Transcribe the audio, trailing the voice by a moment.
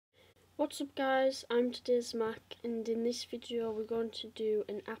What's up guys, I'm today's Mac, and in this video we're going to do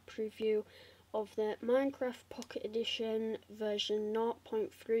an app review of the Minecraft Pocket Edition version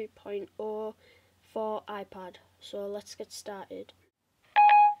 0.3.0 for iPad. So let's get started.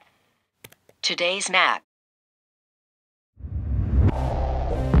 Today's Mac.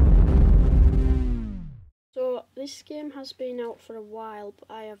 So this game has been out for a while, but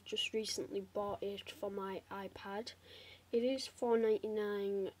I have just recently bought it for my iPad. It is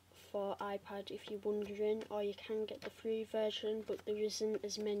 $4.99 for iPad if you're wondering, or you can get the free version, but there isn't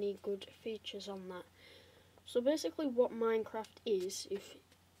as many good features on that. So basically what Minecraft is,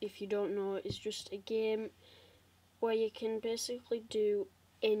 if you don't know, is just a game where you can basically do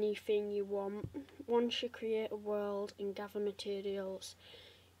anything you want. Once you create a world and gather materials,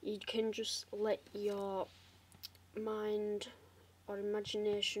 you can just let your mind or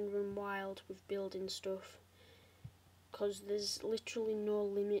imagination run wild with building stuff, because there's literally no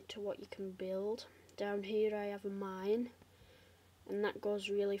limit to what you can build. Down here I have a mine, and that goes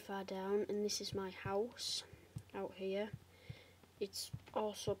really far down, and this is my house out here. It's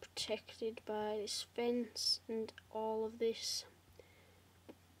also protected by this fence and all of this.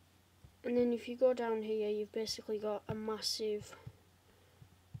 And then if you go down here, you've basically got a massive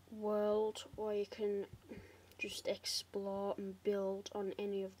world where you can just explore and build on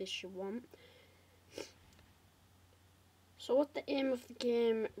any of this you want. So what the aim of the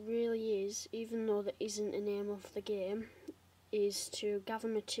game really is, even though there isn't an aim of the game, is to gather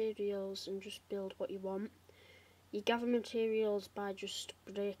materials and just build what you want. You gather materials by just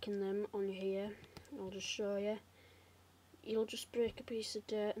breaking them on here. I'll just show you. You'll just break a piece of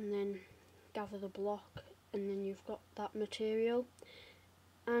dirt and then gather the block, and then you've got that material.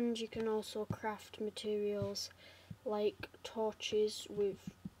 And you can also craft materials like torches with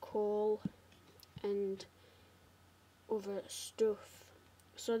coal and other stuff.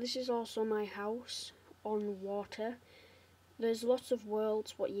 So this is also my house on water. There's lots of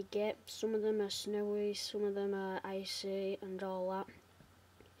worlds what you get. Some of them are snowy, some of them are icy and all that.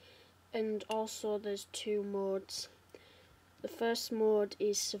 And also there's two modes. The first mode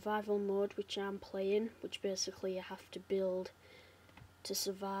is survival mode, which I'm playing, which basically you have to build to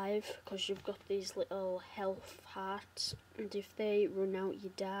survive, because you've got these little health hearts, and if they run out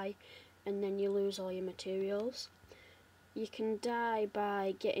you die, and then you lose all your materials. You can die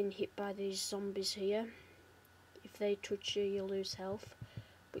by getting hit by these zombies here. If they touch you, you lose health,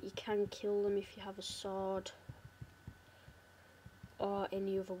 but you can kill them if you have a sword or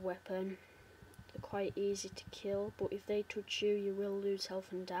any other weapon. They're quite easy to kill, but if they touch you, you will lose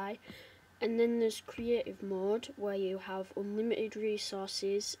health and die. And then there's creative mode, where you have unlimited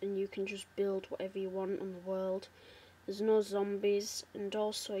resources and you can just build whatever you want on the world. There's no zombies, and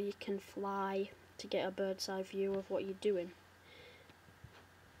also you can fly to get a bird's eye view of what you're doing.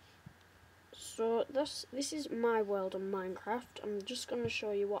 So this is my world on Minecraft. I'm just going to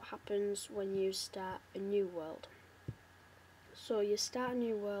show you what happens when you start a new world. So you start a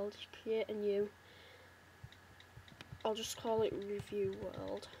new world, you create a new, I'll just call it review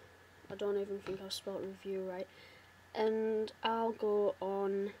world. I don't even think I've spelled review right. And I'll go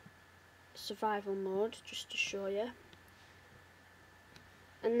on survival mode just to show you.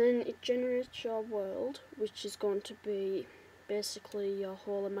 And then it generates your world, which is going to be basically your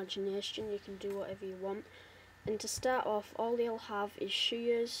whole imagination. You can do whatever you want. And to start off, all you'll have is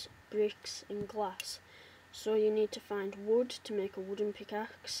shears, bricks and glass. So you need to find wood to make a wooden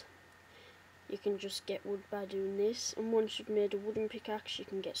pickaxe. You can just get wood by doing this, and once you've made a wooden pickaxe you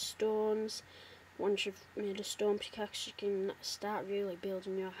can get stones. Once you've made a stone pickaxe you can start really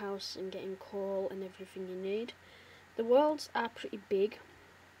building your house and getting coal and everything you need. The worlds are pretty big.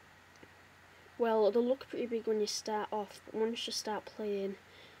 Well, they look pretty big when you start off, but once you start playing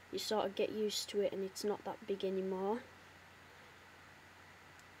you sort of get used to it and it's not that big anymore.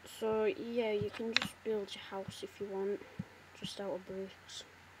 So yeah, you can just build your house if you want, just out of bricks.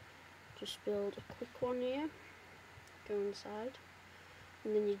 Just build a quick one here, go inside,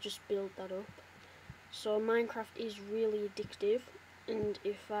 and then you just build that up. So Minecraft is really addictive, and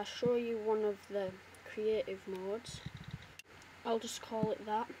if I show you one of the creative modes, I'll just call it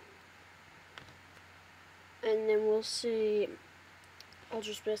that, and then we'll see. I'll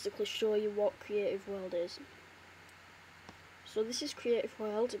just basically show you what creative world is. So this is creative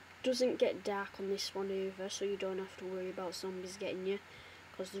world. It doesn't get dark on this one either, so you don't have to worry about zombies getting you,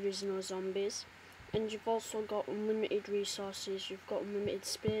 because there is no zombies. And you've also got unlimited resources. You've got unlimited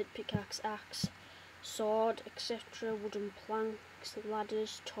spade, pickaxe, axe, sword, etc., wooden planks,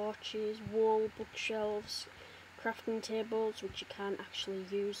 ladders, torches, wool, bookshelves, crafting tables, which you can't actually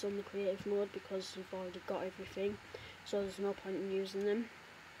use on the creative mode because you've already got everything, so there's no point in using them.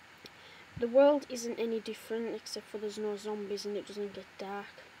 The world isn't any different except for there's no zombies and it doesn't get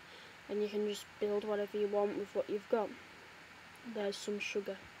dark. And you can just build whatever you want with what you've got. There's some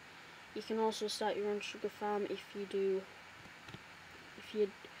sugar. You can also start your own sugar farm if you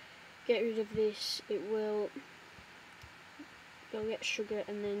get rid of this, you'll get sugar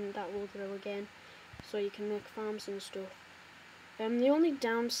and then that will grow again. So you can make farms and stuff. The only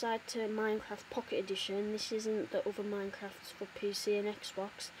downside to Minecraft Pocket Edition, this isn't the other Minecrafts for PC and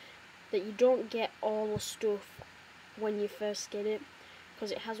Xbox, that you don't get all the stuff when you first get it,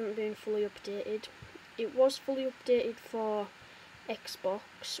 because it hasn't been fully updated. It was fully updated for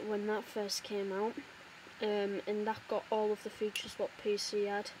Xbox when that first came out, and that got all of the features what PC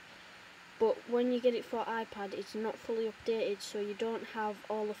had. But when you get it for iPad, it's not fully updated, so you don't have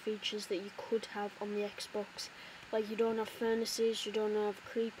all the features that you could have on the Xbox. Like, you don't have furnaces, you don't have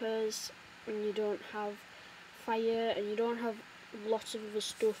creepers, and you don't have fire, and you don't have lots of other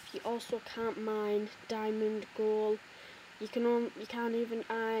stuff. You also can't mine diamond, gold. You can't even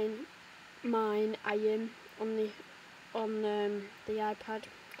mine iron on the iPad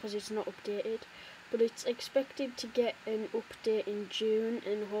because it's not updated. But it's expected to get an update in June,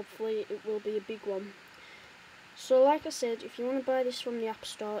 and hopefully it will be a big one. So like I said, if you want to buy this from the App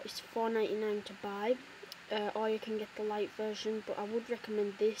Store, it's $4.99 to buy, or you can get the light version, but I would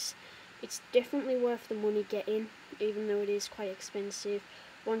recommend this. It's definitely worth the money getting, even though it is quite expensive.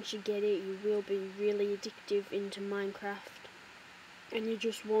 Once you get it, you will be really addictive into Minecraft, and you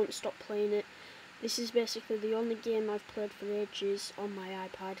just won't stop playing it. This is basically the only game I've played for ages on my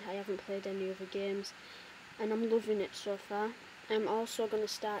iPad. I haven't played any other games, and I'm loving it so far. I'm also going to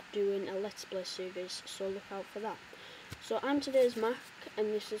start doing a Let's Play series, so look out for that. So I'm today's Mac,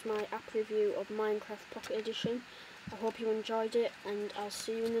 and this is my app review of Minecraft Pocket Edition. I hope you enjoyed it, and I'll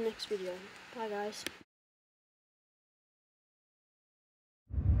see you in the next video. Bye guys.